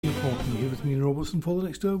here with me and Robertson Follow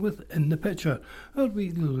next door with In the Picture, where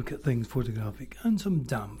we look at things photographic and some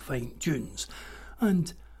damn fine tunes.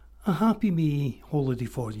 And a happy May holiday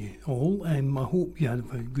for you all. I hope you had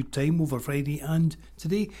a good time over Friday and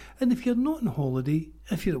today. And if you're not on holiday,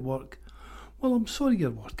 if you're at work, well, I'm sorry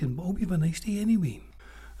you're working, but I hope you have a nice day anyway.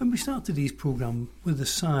 And we start today's programme with a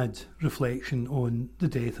sad reflection on the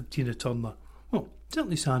death of Tina Turner. Well,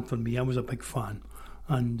 certainly sad for me. I was a big fan.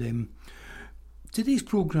 And today's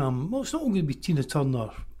programme, well, it's not only going to be Tina Turner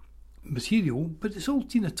material, but it's all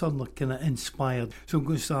Tina Turner kind of inspired. So I'm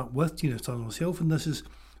going to start with Tina Turner herself, and this is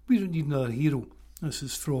We Don't Need Another Hero. This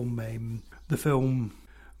is from the film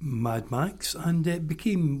Mad Max, and it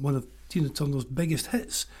became one of Tina Turner's biggest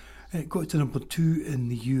hits. It got to number 2 in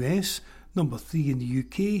the US, number 3 in the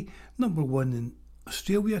UK, number 1 in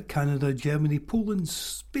Australia, Canada, Germany, Poland,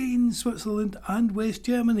 Spain, Switzerland and West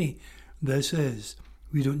Germany. This is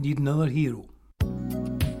We Don't Need Another Hero.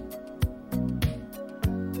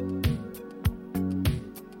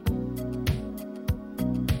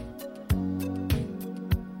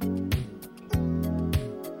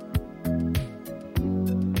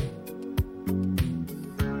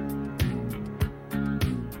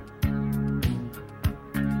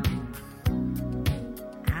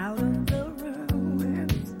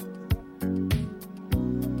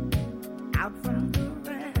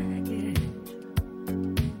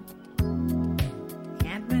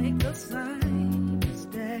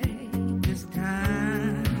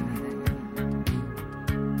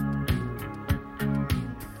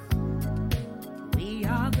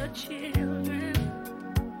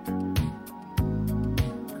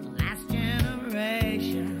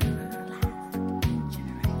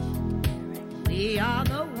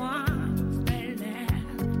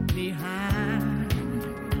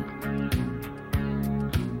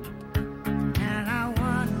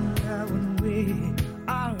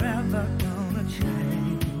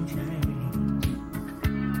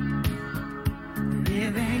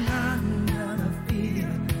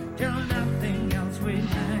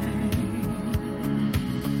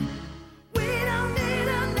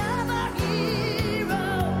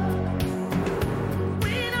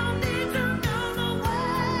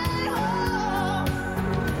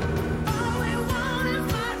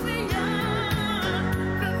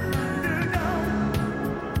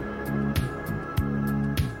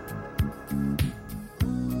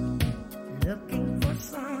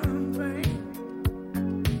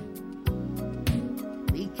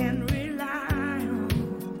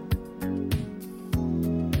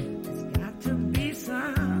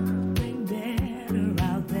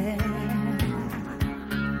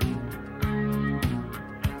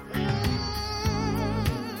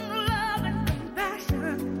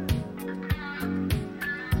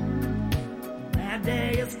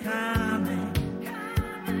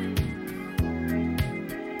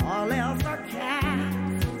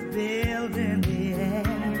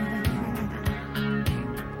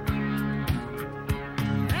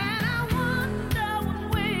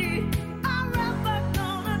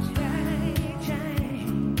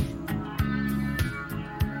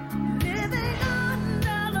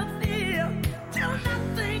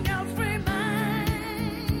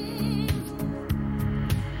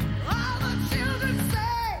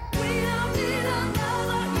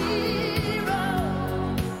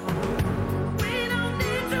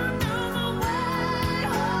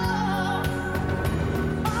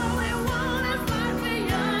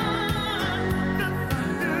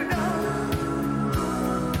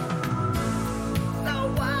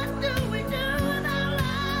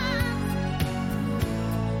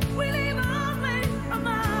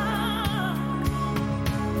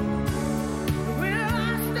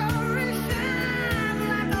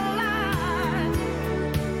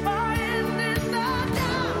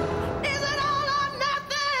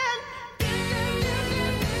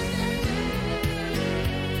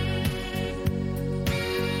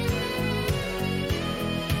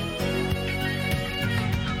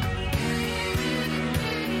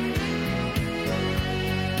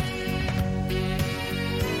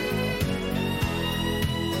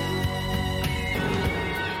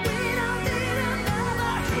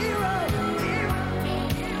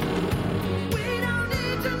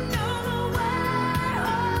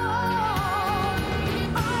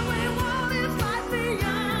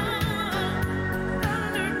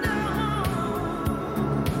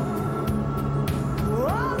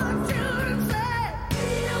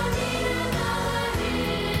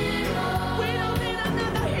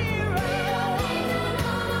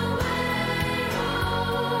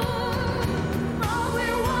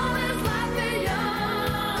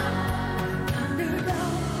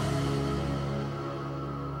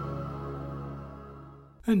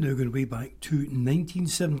 And now going way back to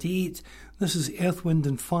 1978. This is Earth, Wind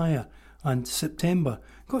and Fire and September.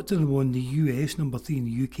 Got to number 1 in the US, number 3 in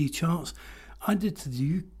the UK charts. Added to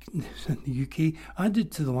the UK,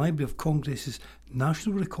 added to the Library of Congress's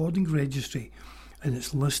National Recording Registry in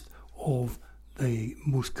its list of the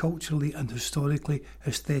most culturally and historically,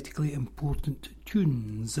 aesthetically important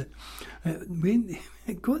tunes.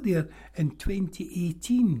 It got there in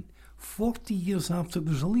 2018, 40 years after it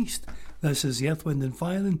was released. This is Earth, Wind and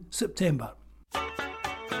Fire in September.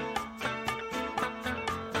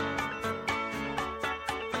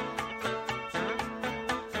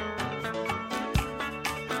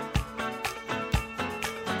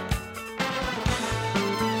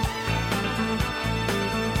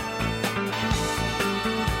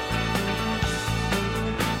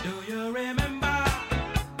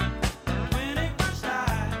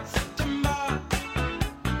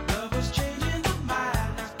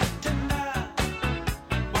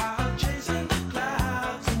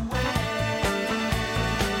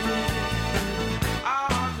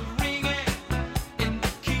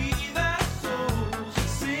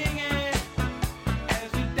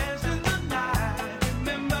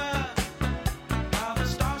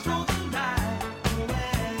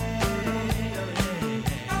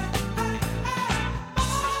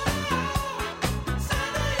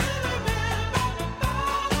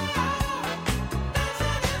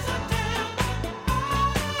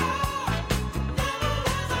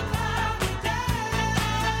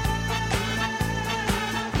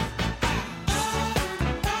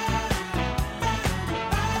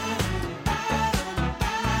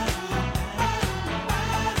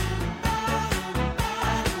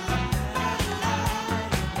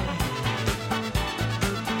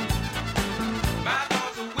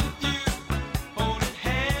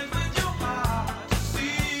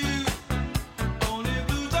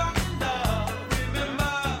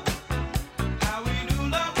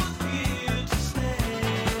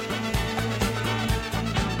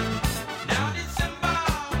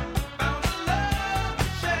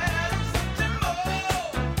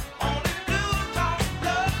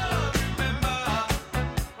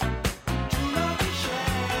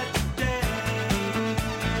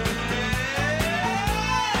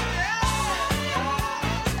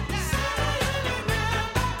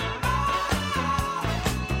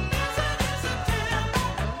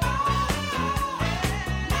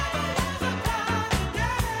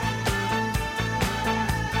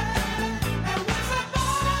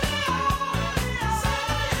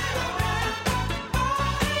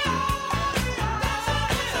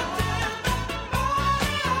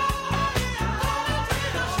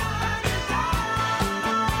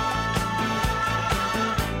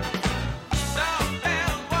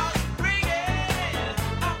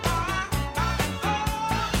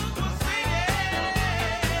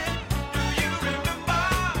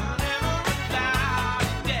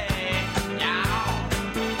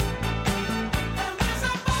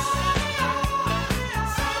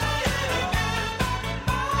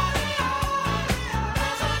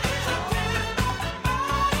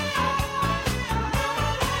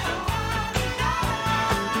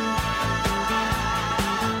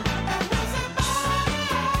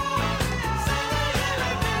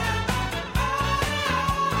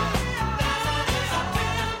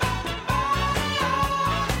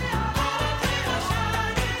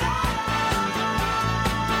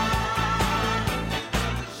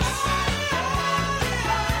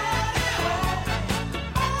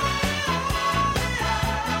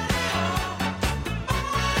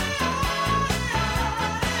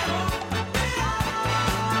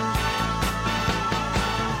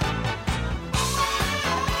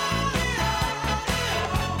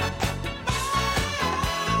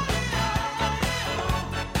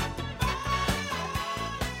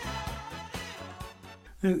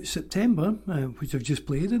 Now, September, which I've just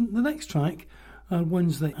played, and the next track are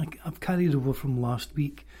ones that I've carried over from last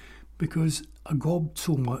week because I gobbed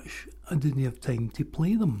so much I didn't have time to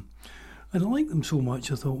play them. And I like them so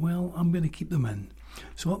much I thought, well, I'm going to keep them in.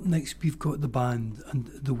 So up next we've got The Band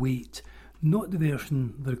and The Weight. Not the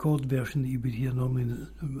recorded version that you would hear normally, the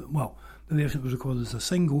version that was recorded as a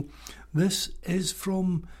single. This is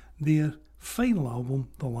from their final album,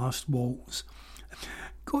 The Last Waltz.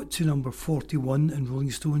 Got to number 41 in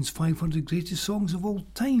Rolling Stone's 500 Greatest Songs of All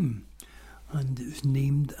Time, and it was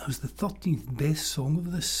named as the 13th best song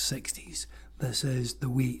of the 60s. This is The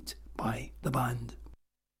Weight by The Band.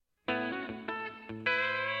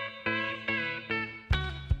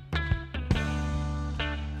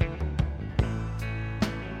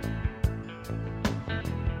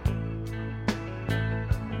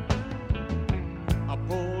 I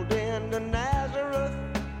pulled into Nazareth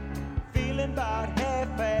feeling about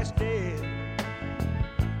half-past dead.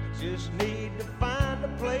 Just need to find a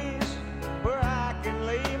place where I can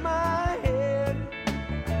lay my head.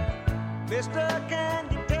 Mister, can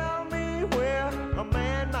you tell me where a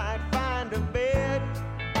man might find a bed?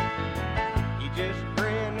 He just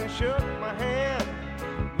grinned and shook my hand.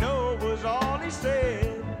 No was all he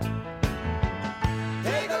said.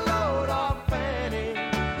 Take a load off Fanny.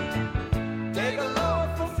 Take a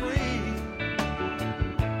load for free.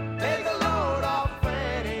 Take a load off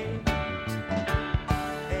Fanny.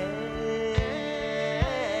 And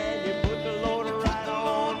you put the load right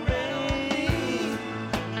on me.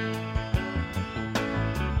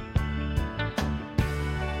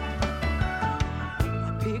 I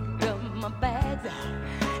picked up my bags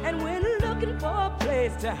and went looking for a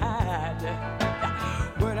place to hide.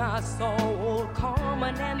 When I saw old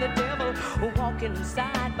Carmen and the devil walking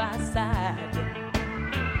side by side,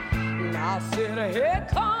 and I said, hey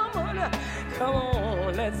Carmen, come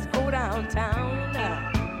on, let's go downtown.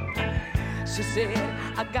 She said,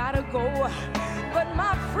 I gotta go, but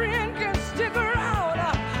my friend can stick around.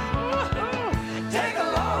 Take a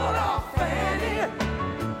load off Fanny.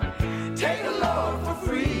 Take a load for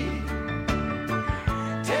free.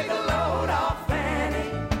 Take a load off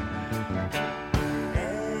Fanny.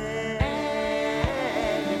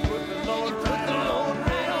 And you put the load right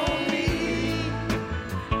on me.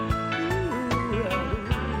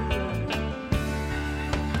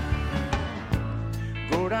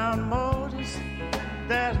 Go down Moses,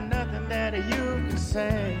 there's nothing that you can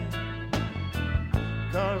say.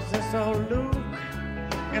 'Cause it's old Luke,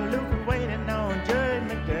 and Luke is waiting on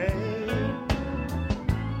Judgment Day.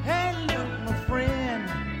 Hey Luke, my friend,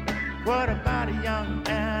 what about a young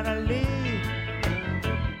Anna Lee?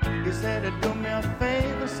 He said, do me a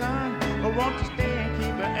favor, son, I want to stay and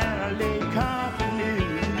keep Anna Lee company.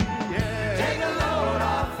 Yeah. Take a load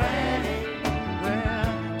off Fanny. Well,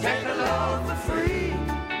 take a load for free.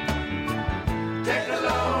 Take a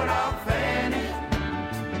load off Fanny.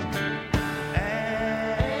 And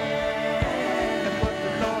put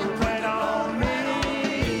the load right on me.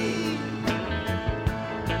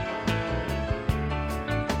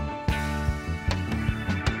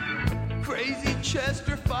 Crazy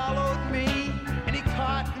Chester followed me, and he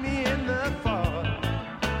caught me in the fog.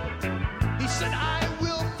 He said, I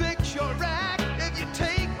will fix your rack if you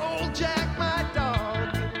take old Jack, my dog.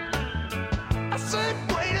 I said,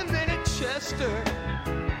 wait a minute, Chester,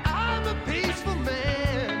 I'm a peaceful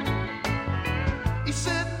man. He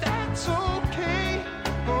said, that's okay,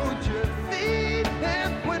 won't you feed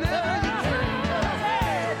him whenever you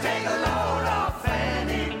can? Take a load off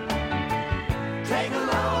Fanny. Take a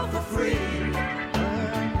load for free.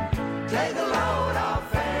 Take a load off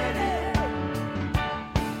Fanny.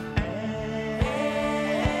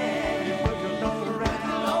 And you put the load right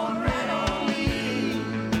on me.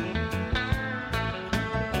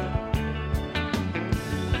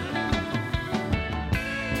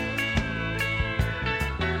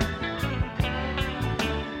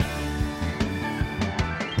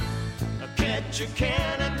 Catch a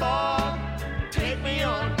cannonball, take me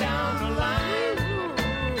on down the line.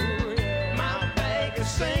 My bag is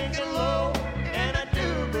sinking low, and I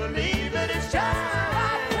do believe that it's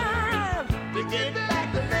time to get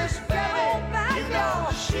back to Miss Fanny. You know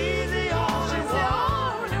she's the only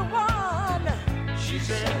one. She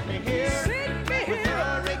sent me here with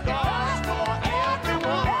her regards for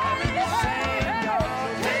everyone.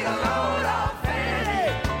 Take a load off Fanny.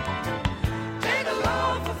 Take a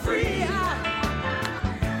load for free.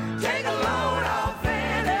 Take a load off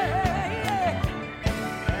Fanny.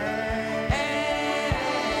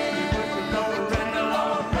 And you put the load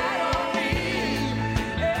right on me.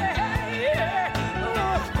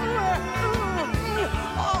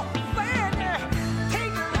 Oh, Fanny,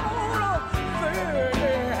 take a load off Fanny.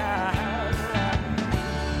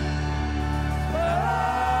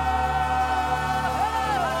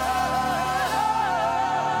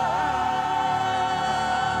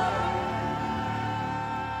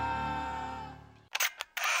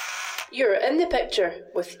 You're in the picture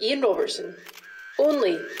with Ian Robertson,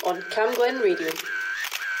 only on Camglen Radio.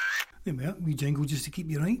 There we are, wee jingle just to keep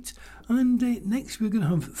you right. And next we're going to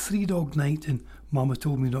have Three Dog Night and Mama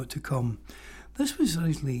Told Me Not to Come. This was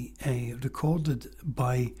originally recorded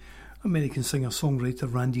by American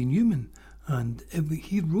singer-songwriter Randy Newman, and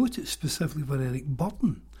he wrote it specifically for Eric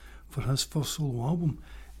Burdon for his first solo album.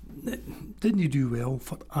 It didn't do well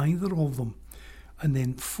for either of them. And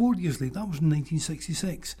then 4 years later, that was in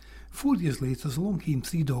 1966, 4 years later, along came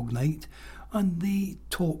Three Dog Night, and they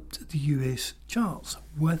topped the US charts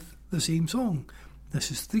with the same song.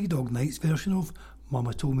 This is Three Dog Night's version of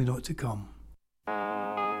Mama Told Me Not to Come.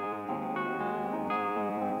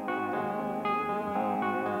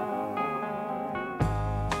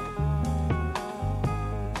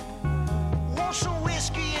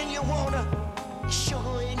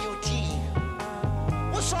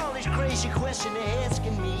 crazy question they're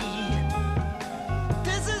asking me.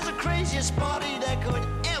 This is the craziest party that could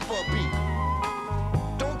ever be.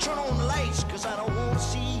 Don't turn on the lights, cause I don't want to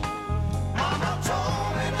see. Mama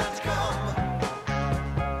told me not to come.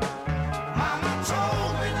 Mama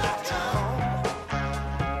told me not to come.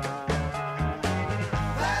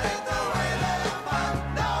 That ain't the way to have fun,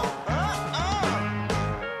 no.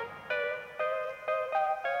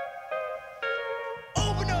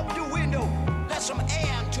 Open up the window, let some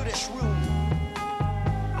air into this room.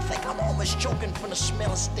 I think I'm almost choking from the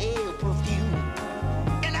smell of stale perfume.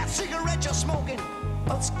 And that cigarette you're smoking,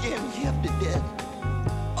 I'll scare me half to death.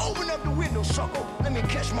 Open up the window, sucker, let me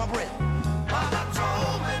catch my breath. Mama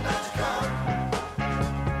told me not to come.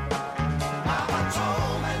 Mama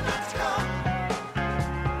told me not to come.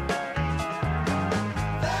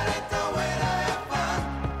 That ain't the way to have fun,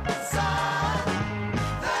 son.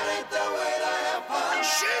 That ain't the way to have fun.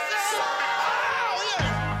 She said, oh yeah.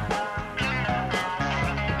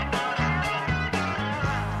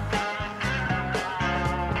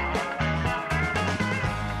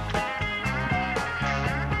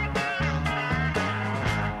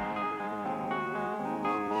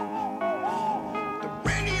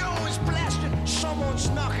 Someone's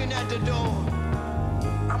knocking at the door.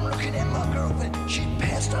 I'm looking at my girlfriend, she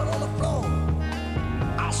passed out on the floor.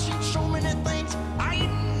 I've seen so many things I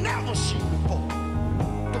ain't never seen before.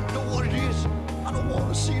 Don't know what it is, I don't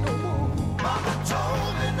want to see no more. Mama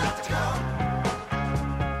told me not to come.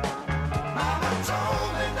 Mama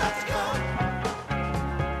told me not to come.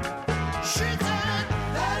 She said,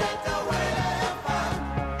 that ain't the way to have fun,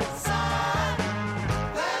 son.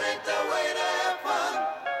 That ain't the way to have fun,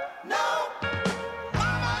 no.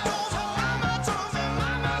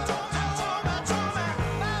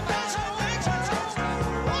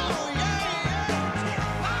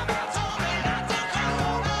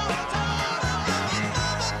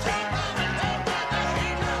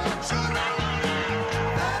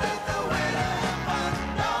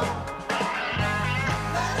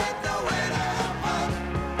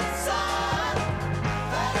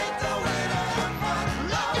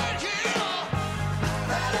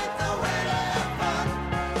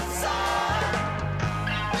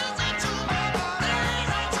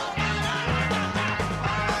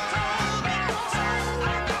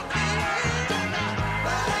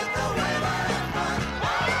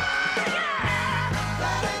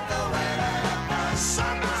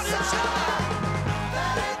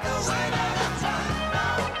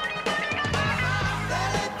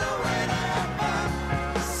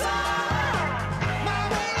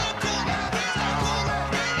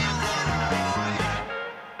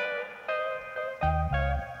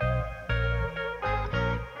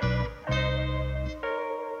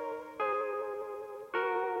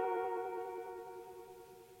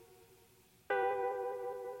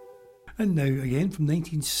 And now again from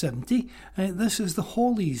 1970, this is the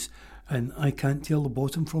Hollies, and I Can't Tell the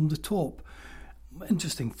Bottom from the Top.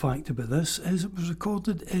 Interesting fact about this is it was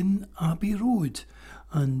recorded in Abbey Road,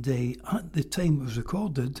 and at the time it was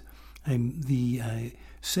recorded, the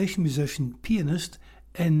session musician pianist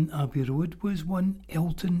in Abbey Road was one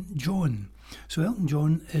Elton John. So Elton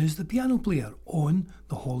John is the piano player on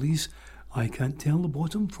the Hollies' I Can't Tell the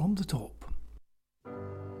Bottom from the Top.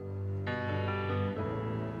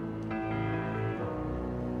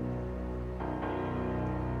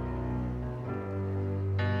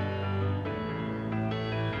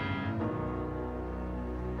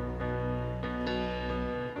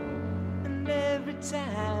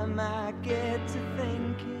 Time I get to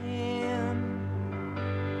thinking,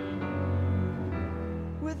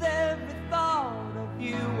 with every thought of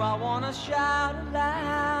you I wanna shout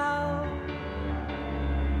aloud.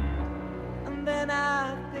 And then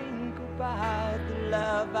I think about the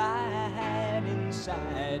love I had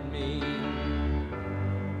inside me,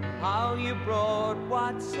 how you brought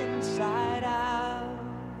what's inside out.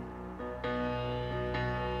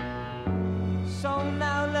 So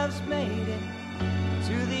now love's made it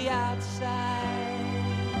to the outside.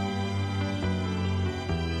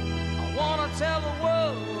 I wanna tell the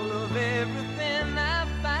world of everything I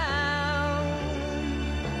found.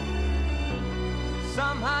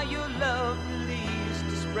 Somehow your love released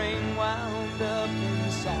the spring wound up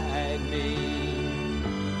inside me.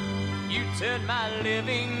 You turned my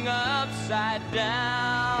living upside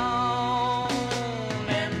down.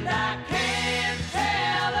 And I can't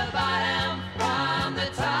tell the bottom from the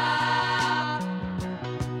top.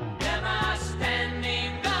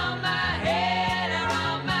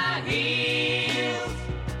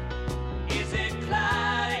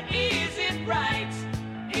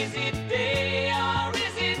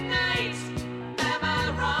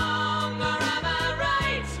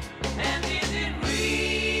 And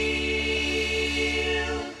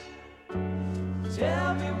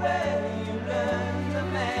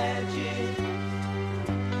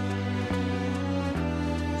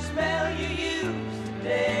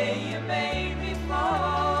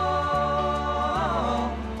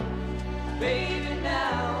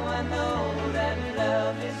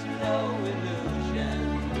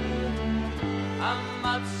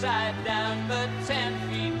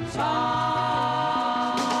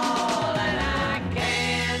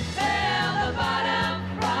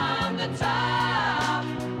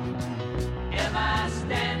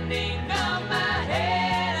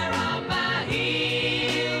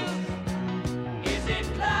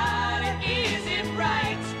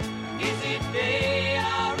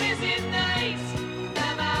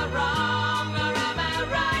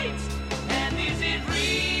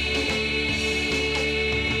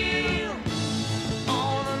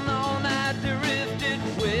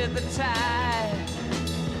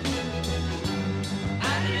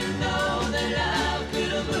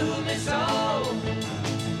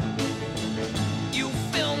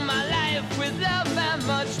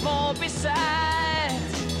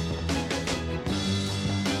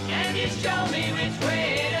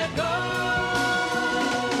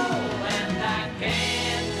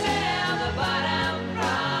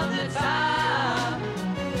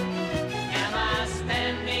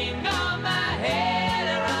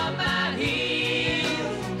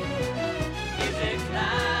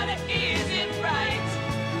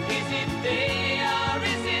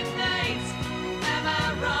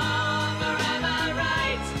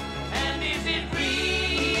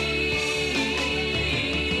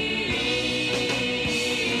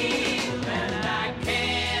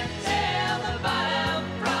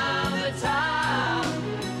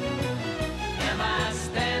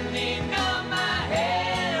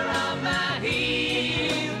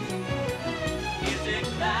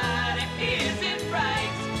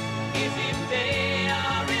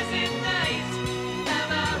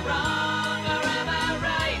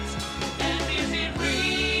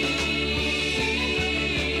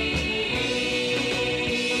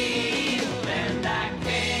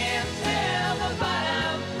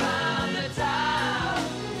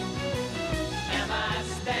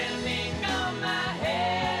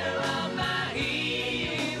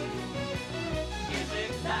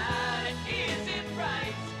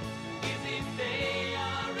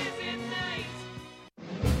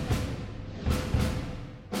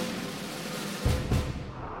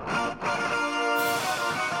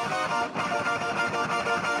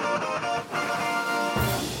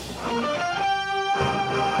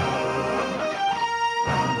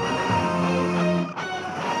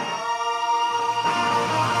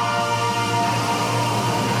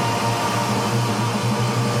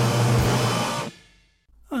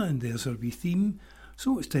and there's our wee theme.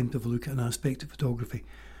 So it's time to have a look at an aspect of photography.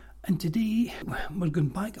 And today, we're going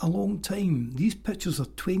back a long time. These pictures are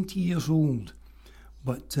 20 years old,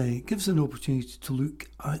 but it gives an opportunity to look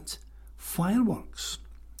at fireworks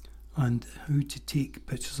and how to take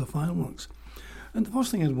pictures of fireworks. And the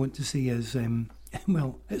first thing I want to say is,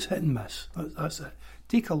 well, it's hit and miss. That's it.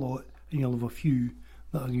 Take a lot and you'll have a few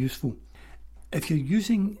that are useful. If you're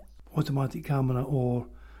using automatic camera or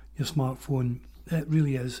your smartphone, it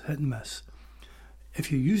really is hit and miss.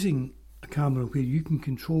 If you're using a camera where you can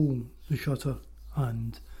control the shutter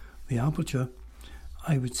and the aperture,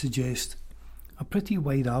 I would suggest a pretty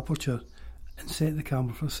wide aperture and set the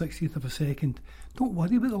camera for a 60th of a second. Don't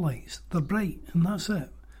worry about the lights, they're bright and that's it.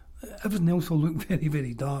 Everything else will look very,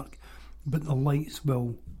 very dark, but the lights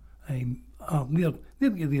will, they're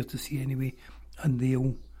there to see anyway, and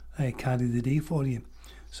they'll carry the day for you.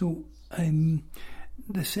 So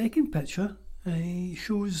the second picture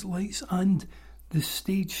shows lights and the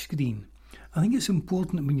stage screen. I think it's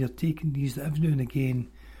important when you're taking these that every now and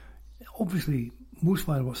again, obviously most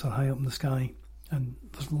fireworks are high up in the sky and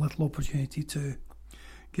there's little opportunity to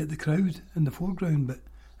get the crowd in the foreground, but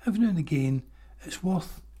every now and again it's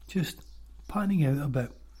worth just panning out a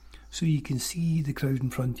bit so you can see the crowd in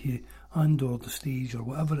front of you and or the stage or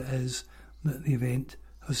whatever it is that the event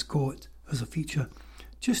has got as a feature,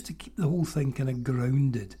 just to keep the whole thing kind of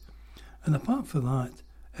grounded. And apart from that,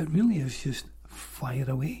 it really is just fire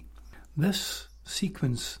away. This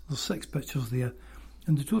sequence, there's 6 pictures there,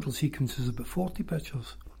 and the total sequence is about 40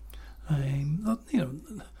 pictures. I'm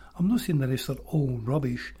not saying the rest are all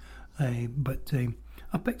rubbish, but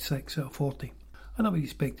I picked 6 out of 40, and I would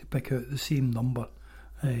expect to pick out the same number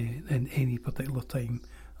in any particular time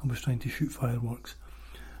I was trying to shoot fireworks,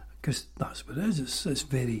 because that's what it is. It's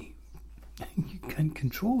very, you can't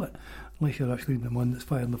control it unless you're actually the one that's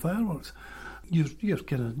firing the fireworks. You're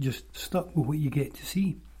kind of just stuck with what you get to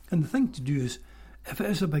see. And the thing to do is, if it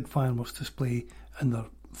is a big fireworks display and they're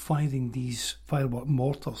firing these firework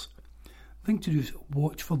mortars, the thing to do is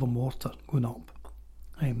watch for the mortar going up.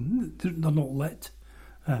 They're not lit.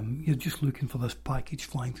 You're just looking for this package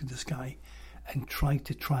flying through the sky and try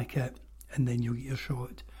to track it, and then you'll get your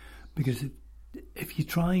shot. Because if you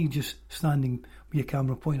try just standing with your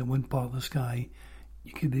camera pointing at one part of the sky,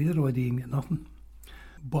 you could be there all day and get nothing.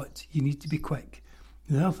 But you need to be quick.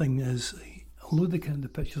 The other thing is, although the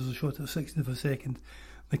pictures are shot at 60th of a second,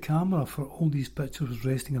 the camera for all these pictures was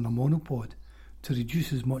resting on a monopod to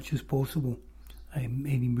reduce as much as possible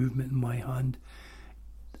any movement in my hand.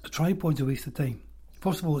 A tripod's a waste of time.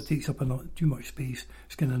 First of all, it takes up too much space.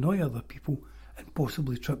 It's going to annoy other people and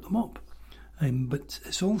possibly trip them up. But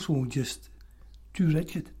it's also just too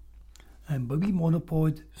rigid. But we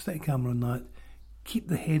monopod, stick a camera on that, keep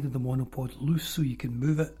the head of the monopod loose so you can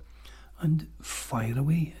move it and fire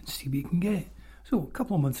away and see what you can get. So a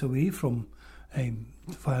couple of months away from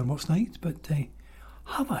fireworks night, but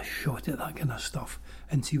have a shot at that kind of stuff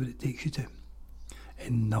and see what it takes you to.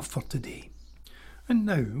 Enough for today. And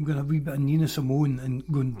now I'm going to have a wee bit of Nina Simone and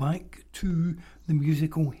going back to the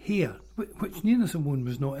musical Hair, which Nina Simone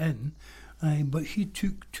was not in, but she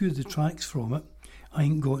took 2 of the tracks from it, I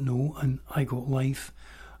Ain't Got No and I Got Life,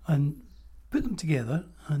 and put them together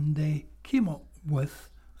and came up with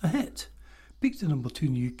a hit. Peaked at number 2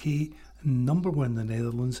 in the UK, number 1 in the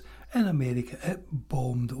Netherlands. In America it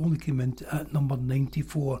bombed, it only came in at number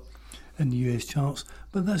 94 in the US charts.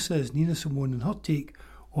 But this is Nina Simone and her take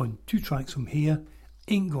on 2 tracks from Hair,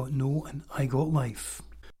 Ain't Got No and I Got Life.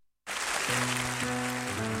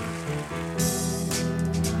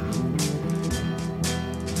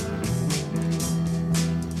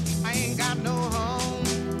 I ain't got no home,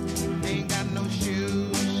 ain't got no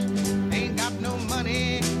shoes, ain't got no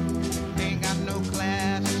money, ain't got no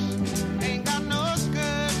class, ain't got no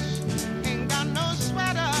skirts, ain't got no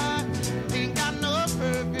sweater, ain't got no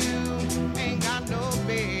perfume, ain't got no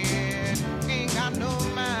bed, ain't got no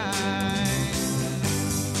mind,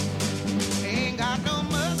 ain't got no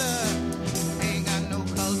mother, ain't got no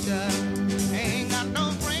culture,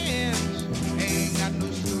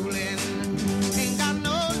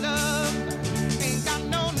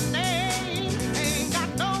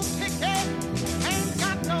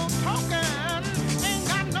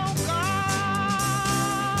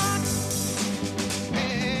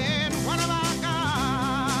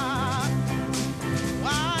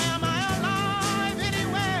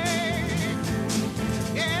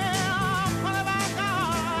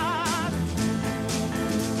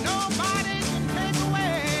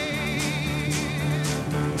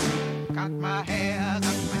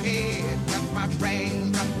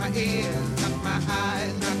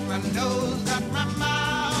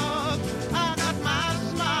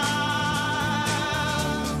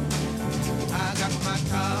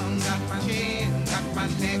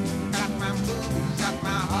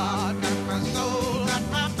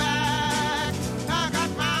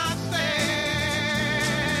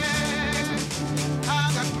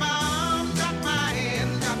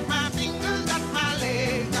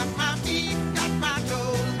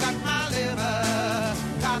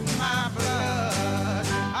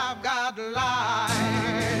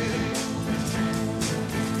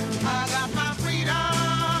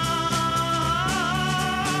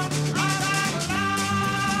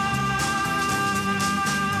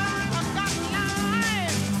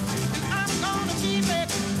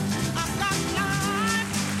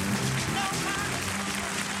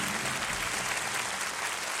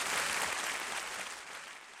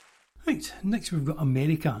 Right, next we've got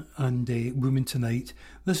America and Woman Tonight.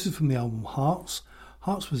 This is from the album Hearts.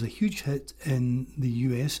 Hearts was a huge hit in the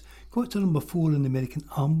US, got to number 4 in the American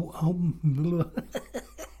album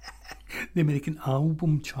the American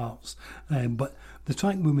album charts, but the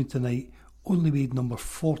track Woman Tonight only made number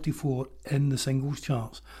 44 in the singles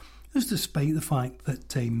charts. This despite the fact that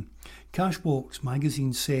Cashbox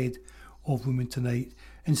magazine said of Woman Tonight,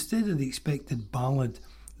 instead of the expected ballad,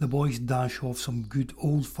 the boys dash off some good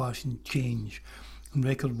old-fashioned change. And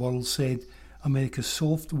Record World said America's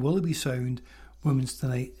soft, willoughby sound, Women's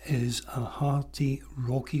Tonight is a hearty,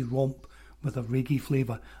 rocky romp with a reggae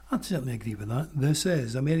flavour. I'd certainly agree with that. This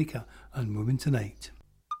is America and Woman Tonight.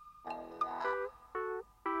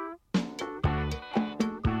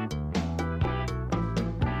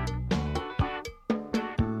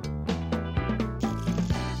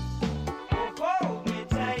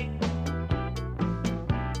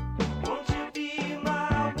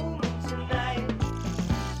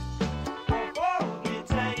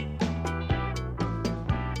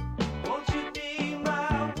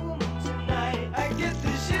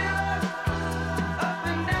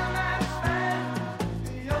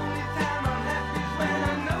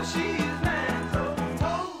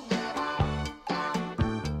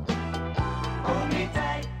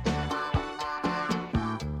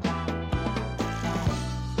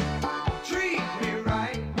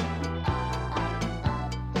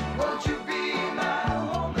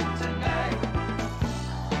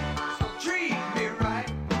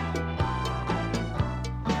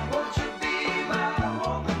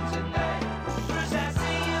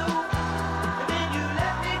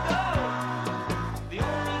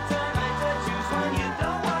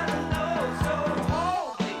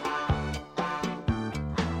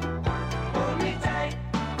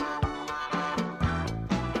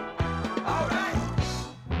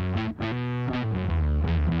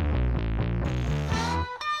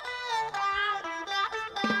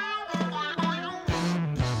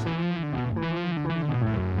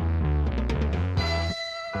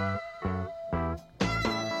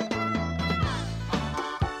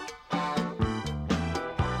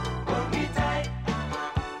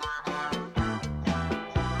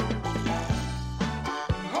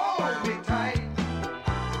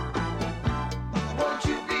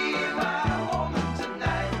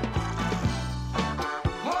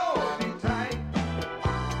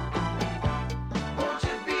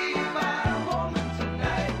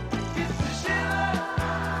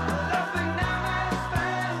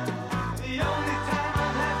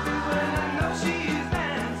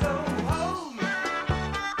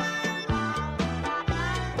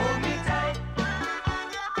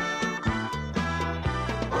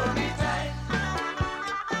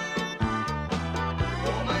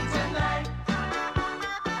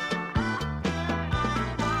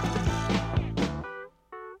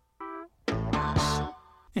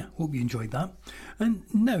 Hope you enjoyed that. And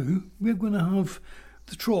now we're going to have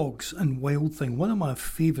the Troggs and Wild Thing, one of my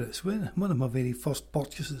favourites, one of my very first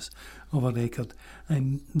purchases of a record.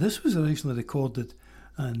 This was originally recorded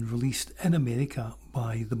and released in America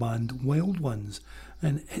by the band Wild Ones,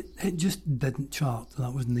 and it just didn't chart.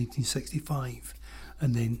 That was in 1965.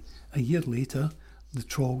 And then a year later, the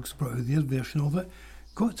Troggs brought out their version of it,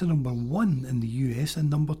 got to number 1 in the US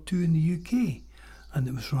and number 2 in the UK, and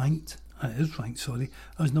it is ranked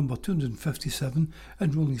as number 257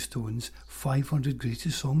 in Rolling Stone's 500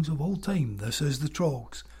 Greatest Songs of All Time. This is the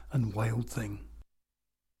Troggs and Wild Thing.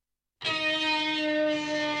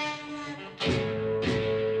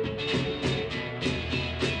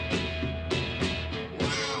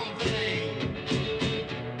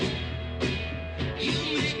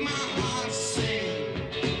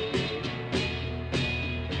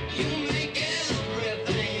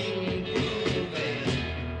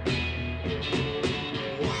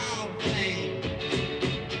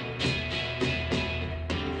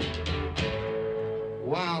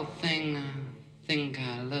 Wild thing.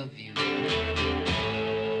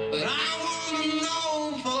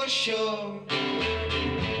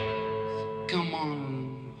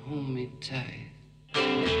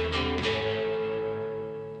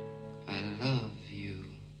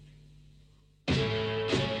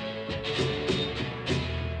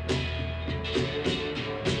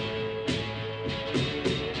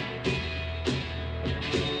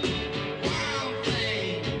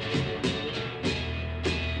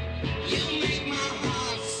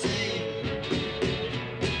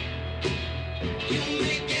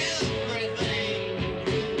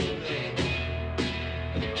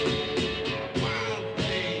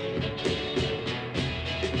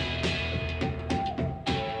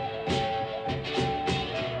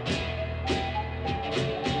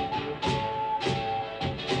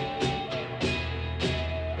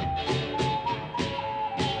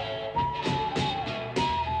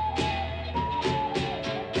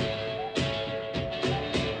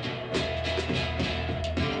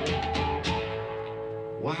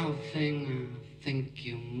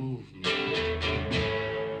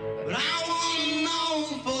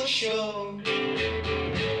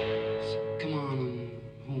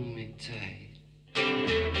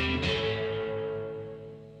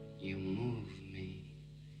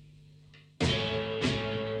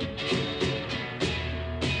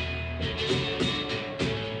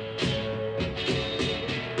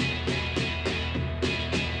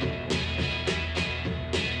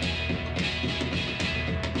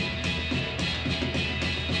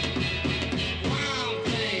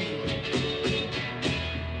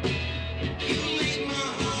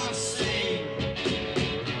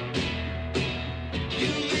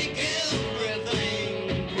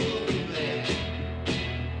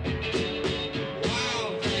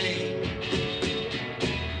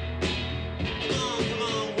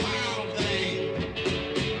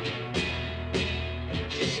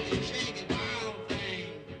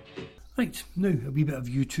 Right, now a wee bit of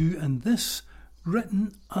U2, and this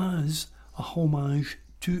written as a homage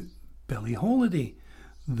to Billie Holiday.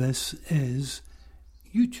 This is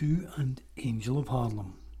U2 and Angel of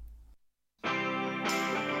Harlem.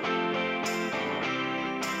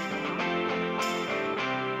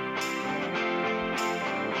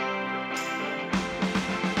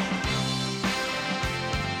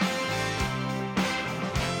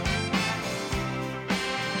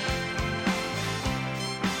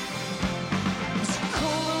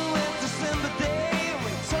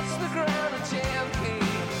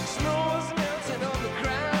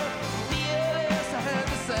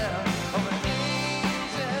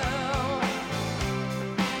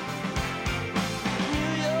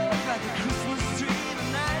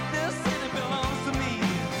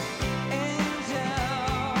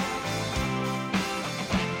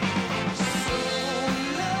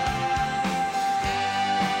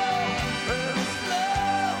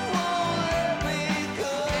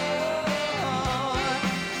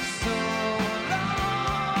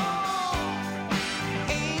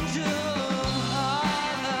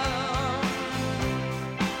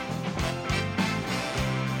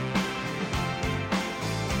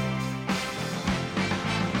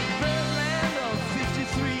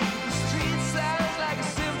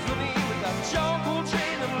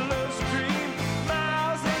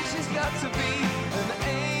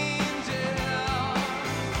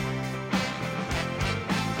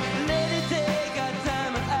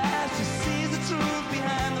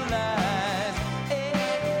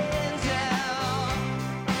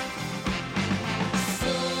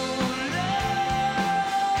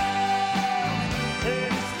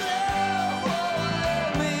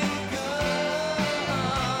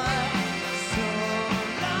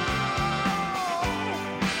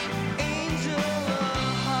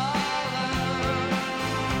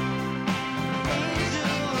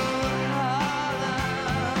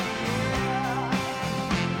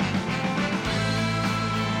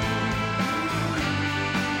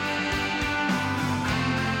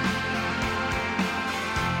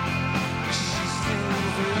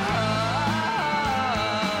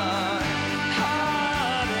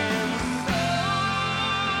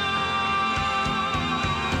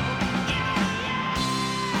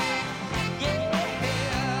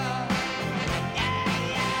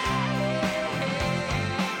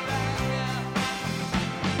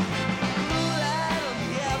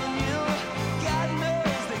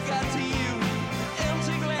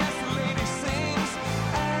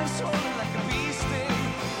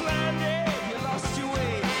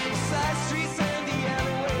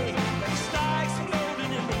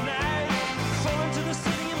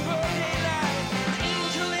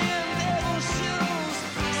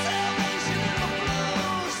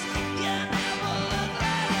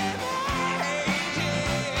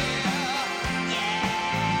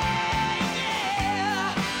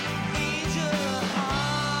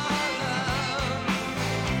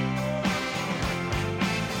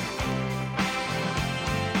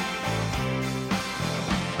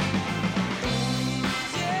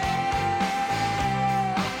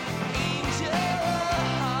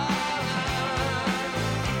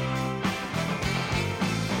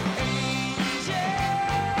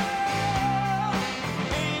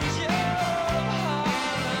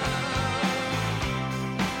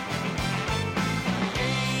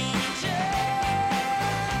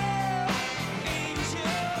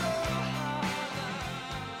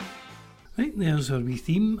 Right, there's our wee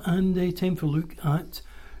theme, and time for a look at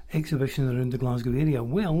exhibitions around the Glasgow area.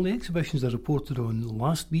 Well, the exhibitions I reported on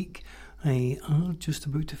last week are just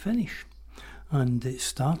about to finish. And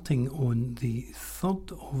starting on the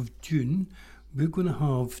 3rd of June, we're going to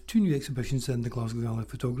have two new exhibitions in the Glasgow Gallery of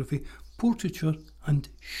Photography. Portraiture and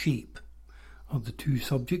Shape are the two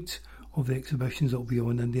subjects of the exhibitions that will be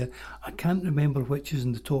on in there. I can't remember which is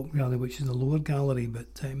in the top gallery, which is in the lower gallery,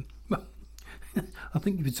 but well, I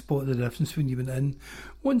think you would spot the difference when you went in.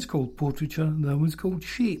 One's called Portraiture and the other one's called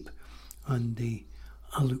Shape. And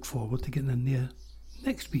I look forward to getting in there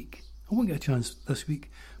next week. I won't get a chance this week,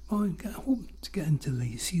 but I hope to get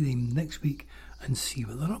into see them next week and see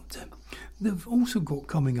what they're up to. They've also got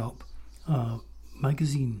coming up a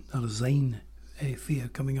magazine, a zine fair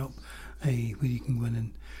coming up, where you can go in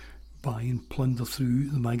and buy and plunder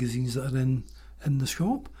through the magazines that are in the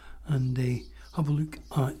shop and have a look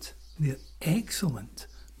at their excellent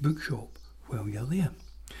bookshop while you're there.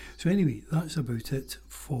 So anyway, that's about it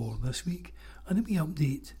for this week, and a wee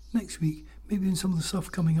update next week, maybe on some of the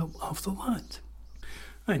stuff coming up after that.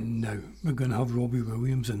 And now we're going to have Robbie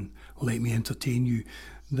Williams and Let Me Entertain You.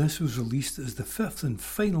 This was released as the 5th and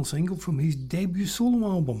final single from his debut solo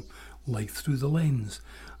album, Life Through the Lens,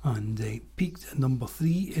 and peaked at number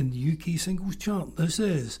 3 in the UK singles chart. This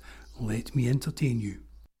is Let Me Entertain You.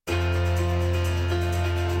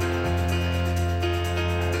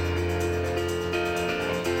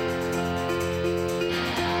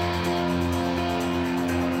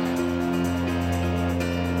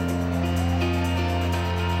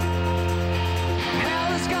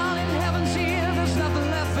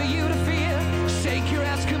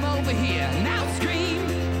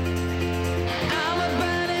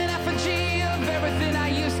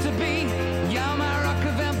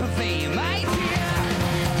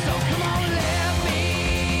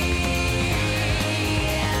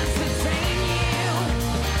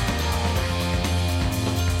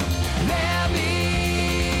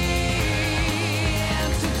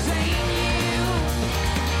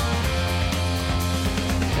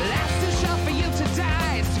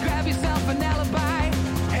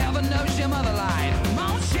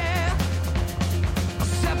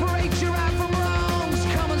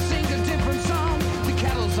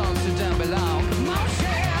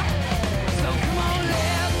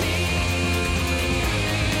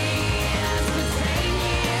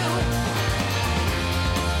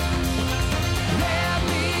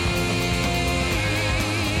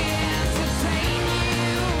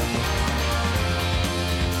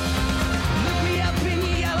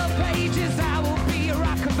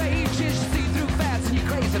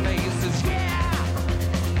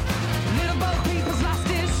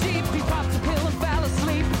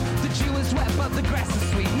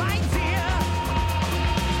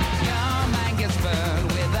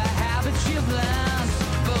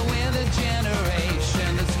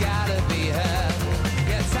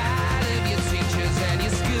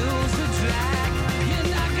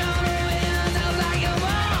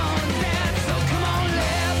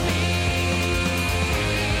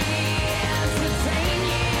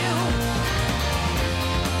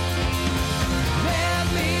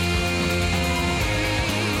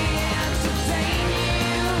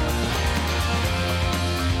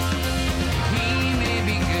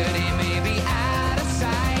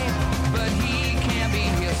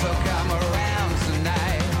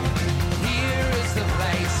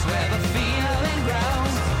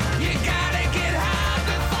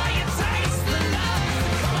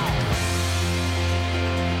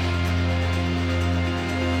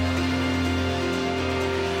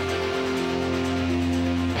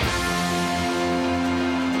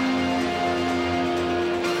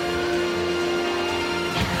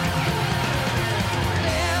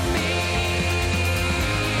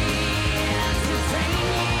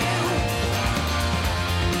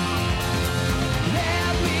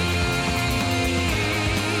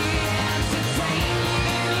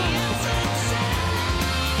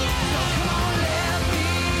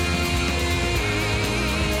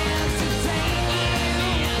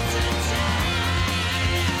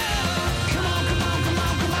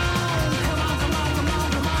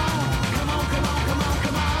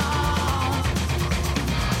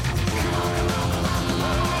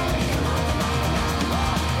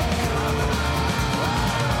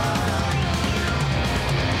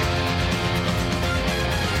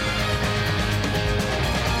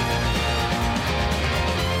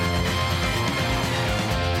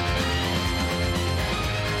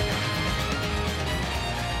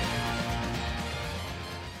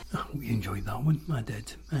 I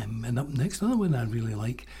did. And up next, another one I really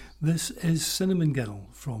like. This is Cinnamon Girl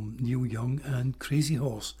from Neil Young and Crazy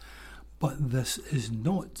Horse. But this is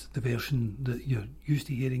not the version that you're used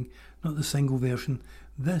to hearing, not the single version.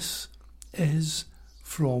 This is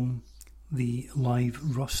from the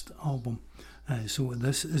live Rust album. So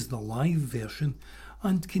this is the live version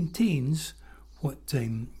and contains what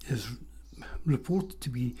is reported to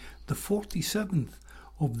be the 47th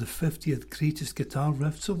of the 50th greatest guitar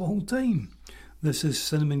riffs of all time. This is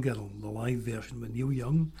Cinnamon Girl, the live version with Neil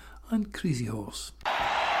Young and Crazy Horse.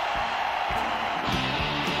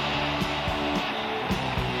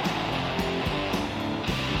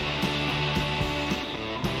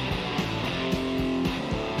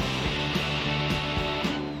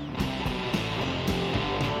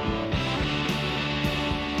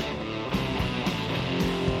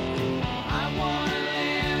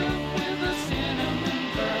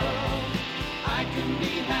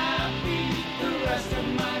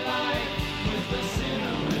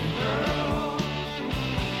 Cinnamon girl.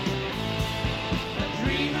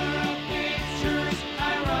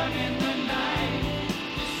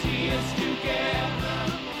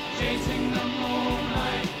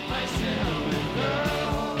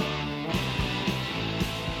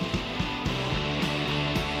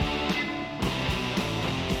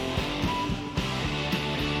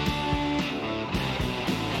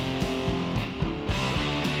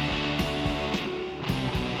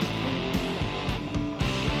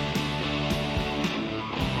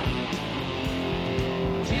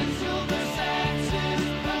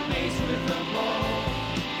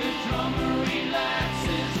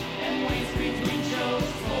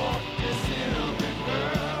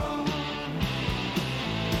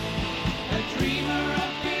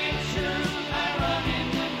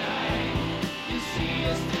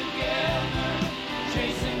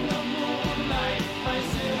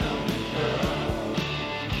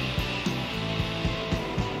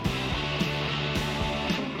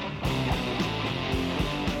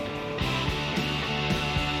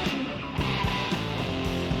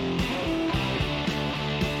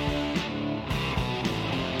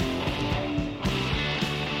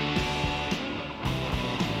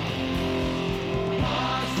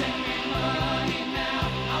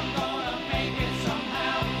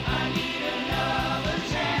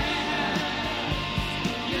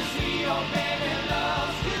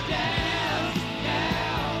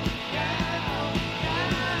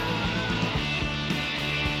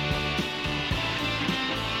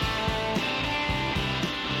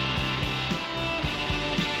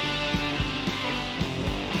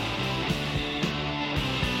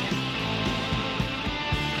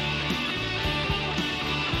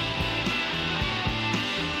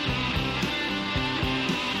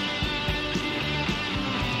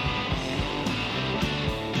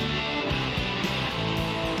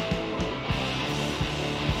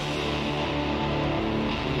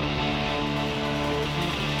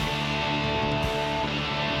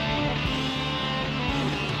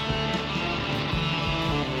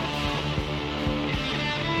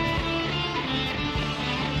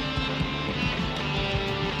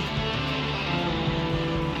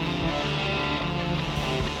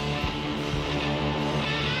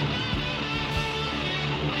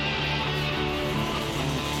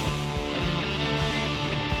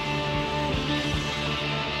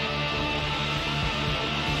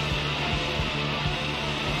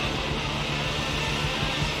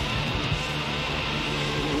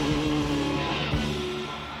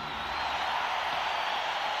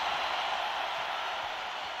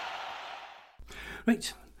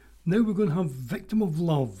 Right, now we're going to have Victim of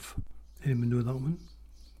Love. Anyone know that one?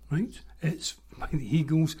 Right, it's by the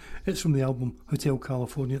Eagles. It's from the album Hotel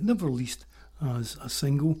California, never released as a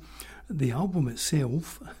single. The album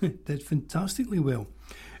itself did fantastically well.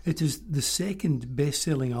 It is the second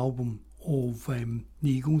best-selling album of the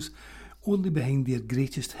Eagles, only behind their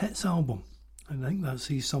Greatest Hits album. And I think that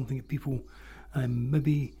says something that people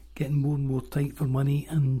maybe getting more and more tight for money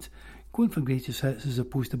and going for Greatest Hits as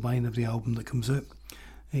opposed to buying every album that comes out.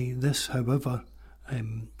 This, however,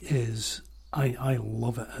 is... I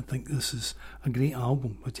love it. I think this is a great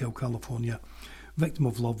album, Hotel California. Victim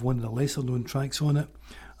of Love, one of the lesser known tracks on it.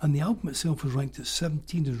 And the album itself is ranked at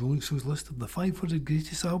 17 in Rolling Stone's list of the 500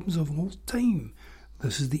 greatest albums of all time.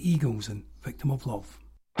 This is the Eagles and Victim of Love.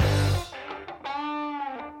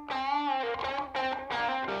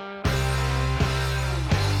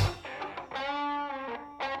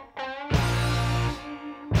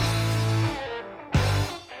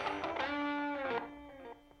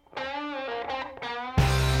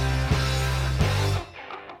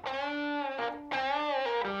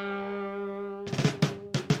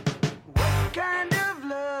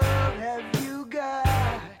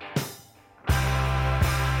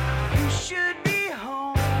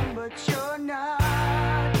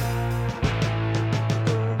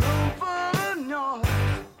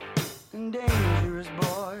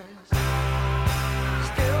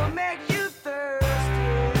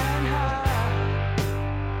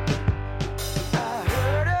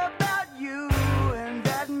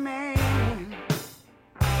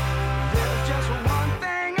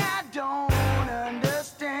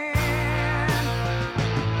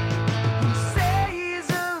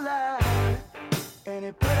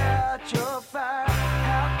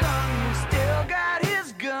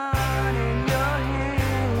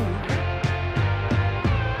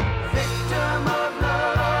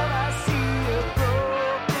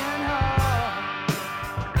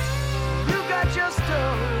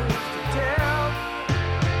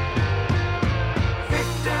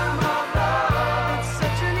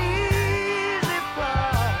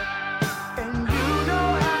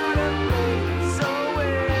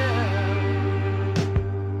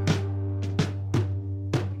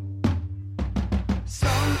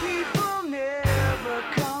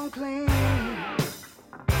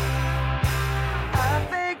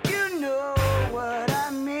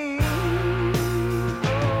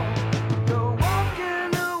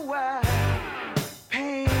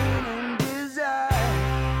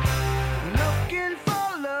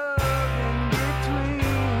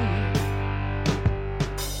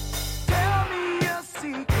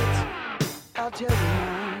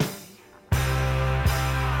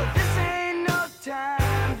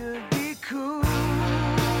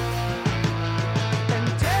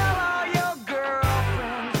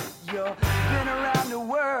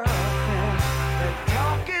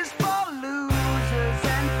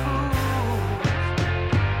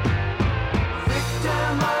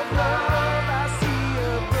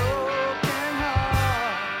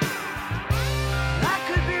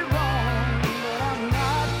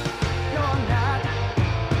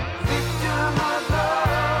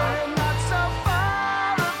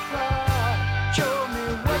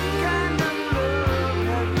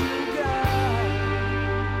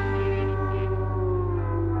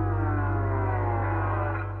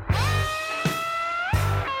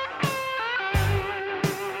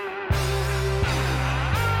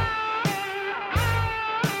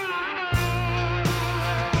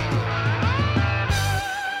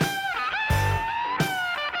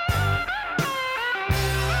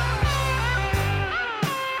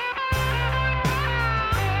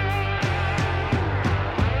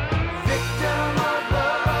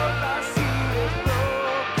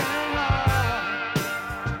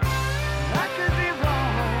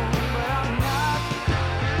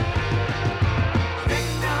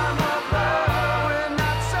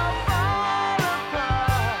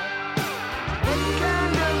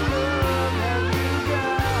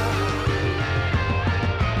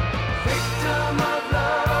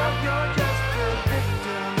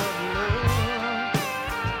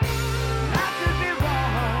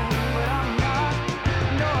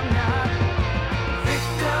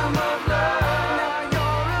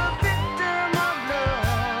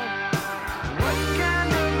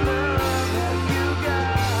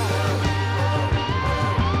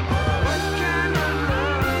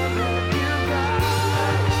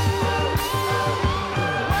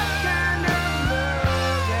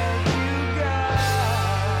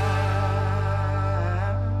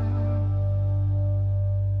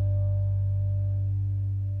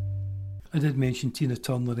 I did mention Tina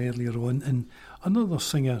Turner earlier on, and another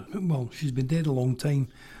singer, well, she's been dead a long time,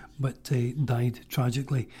 but died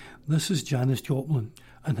tragically. This is Janis Joplin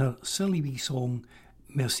and her silly wee song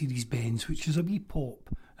Mercedes-Benz, which is a wee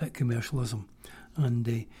pop at commercialism.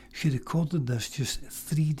 And she recorded this just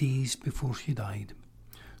 3 days before she died.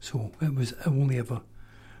 So it was only ever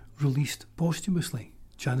released posthumously.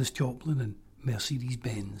 Janis Joplin and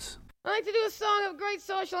Mercedes-Benz. I'd like to do a song of great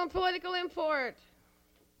social and political import.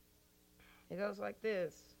 It goes like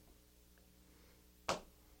this.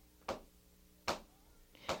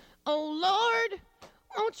 Oh Lord,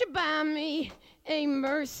 won't you buy me a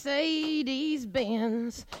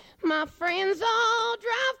Mercedes-Benz? My friends all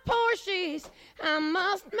drive Porsches, I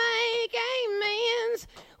must make amends.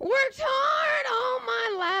 Worked hard all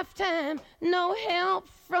my lifetime, no help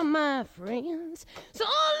from my friends. So,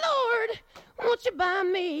 oh Lord, won't you buy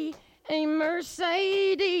me a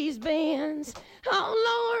Mercedes-Benz?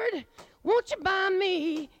 Oh Lord, won't you buy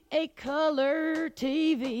me a color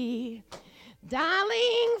TV?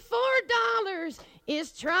 Dialing $4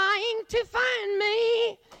 is trying to find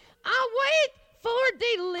me. I wait for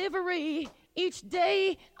delivery each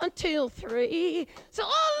day until 3. So,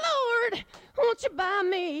 oh Lord, won't you buy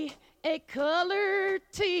me a color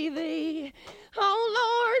TV?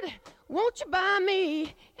 Oh Lord, won't you buy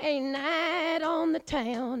me a night on the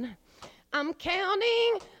town? I'm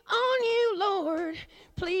counting on you, Lord.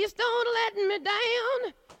 Please don't let me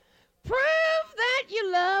down. Prove that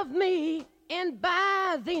you love me and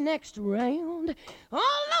buy the next round.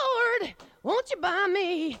 Oh Lord, won't you buy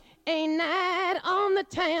me a night on the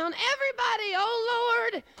town? Everybody, oh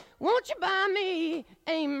Lord, won't you buy me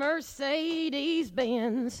a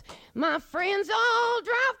Mercedes-Benz? My friends all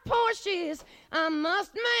drive Porsches, I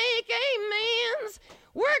must make amends.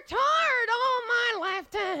 Worked hard all my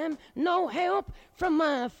lifetime, no help from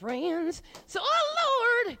my friends. So,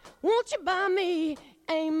 oh Lord, won't you buy me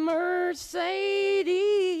a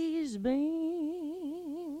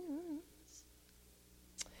Mercedes-Benz?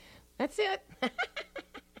 That's it.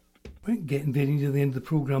 We're getting very near the end of the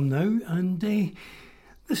programme now, and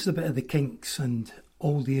this is a bit of the Kinks and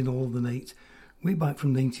All Day and All the Night. Way back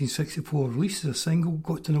from 1964, released as a single,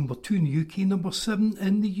 got to number 2 in the UK, number 7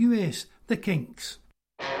 in the US. The Kinks.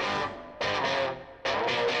 I'm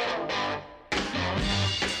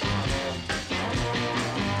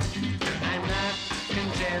not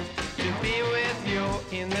content to be with you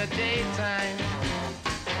in the daytime.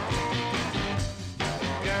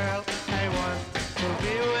 Girl, I want to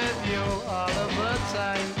be with you all of the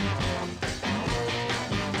time.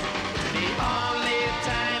 The only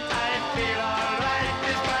time I feel alright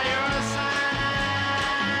is by your side.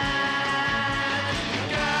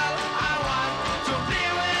 Girl, I want to be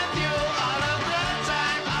with you all of the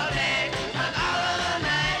time, all day and all of the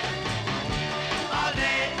night. All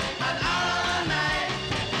day and all of the night.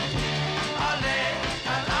 All day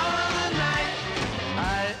and all of the night.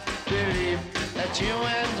 I believe that you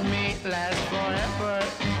and me last forever.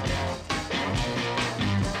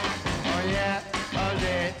 Oh yeah, all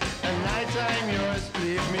day and night I'm yours,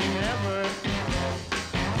 leave me never.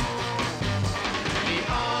 The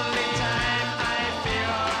only time I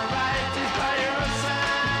feel alright is by your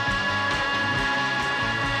side.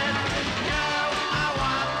 Girl, I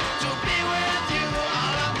want to be with you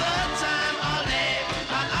all of the time, all day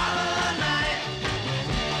and all of the night.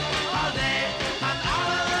 All day and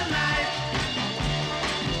all of the night.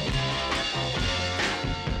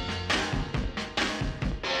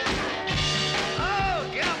 Oh,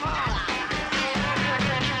 come on!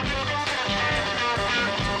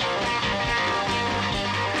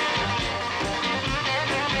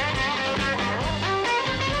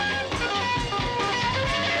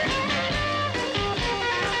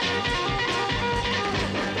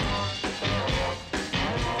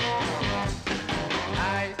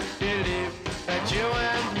 I believe that you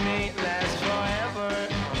and me last forever.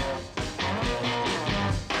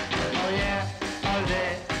 Oh yeah, all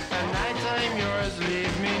day and night I'm yours,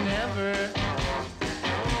 leave me never.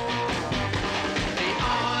 The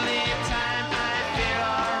only time I feel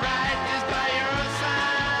alright is by your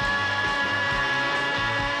side.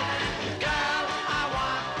 Girl, I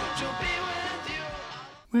want to be with you.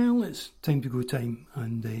 Well, it's time to go time,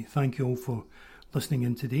 and thank you all for listening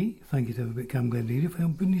in today. Thank you to everybody at Cam Glen Radio for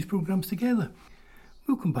helping putting these programmes together.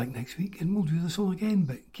 We'll come back next week and we'll do this all again,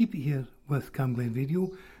 but keep it here with Cam Glen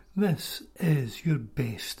Radio. This is your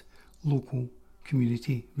best local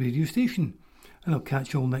community radio station, and I'll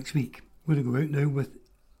catch you all next week. We're going to go out now with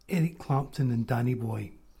Eric Clapton and Danny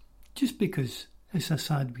Boy, just because it's a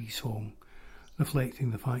sad wee song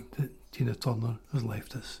reflecting the fact that Tina Turner has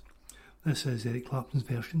left us. This is Eric Clapton's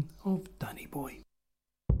version of Danny Boy.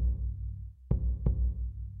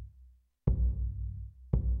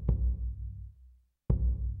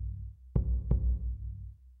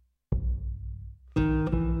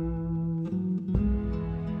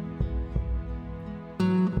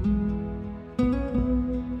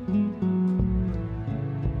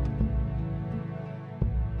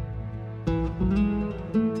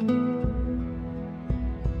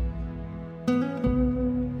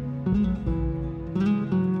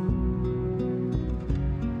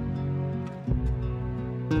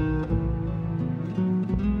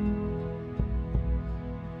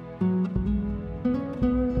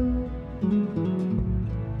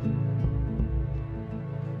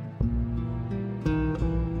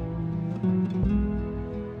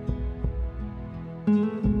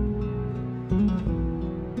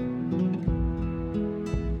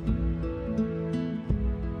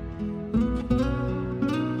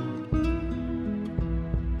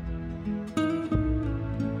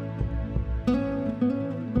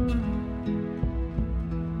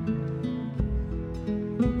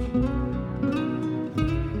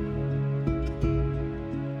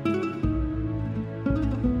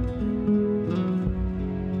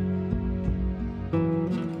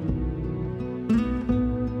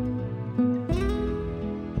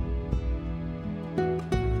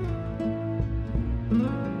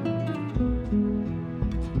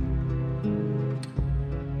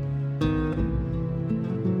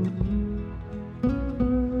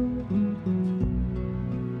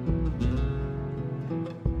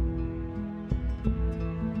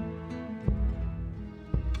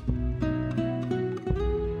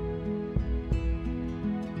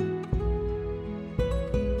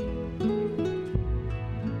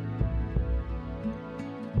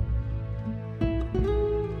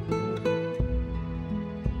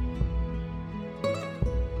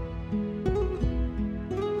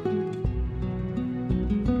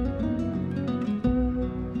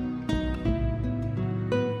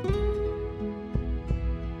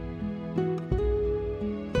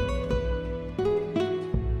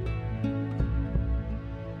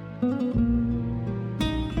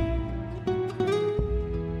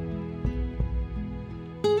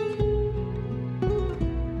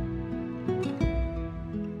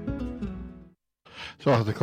 So I'll have to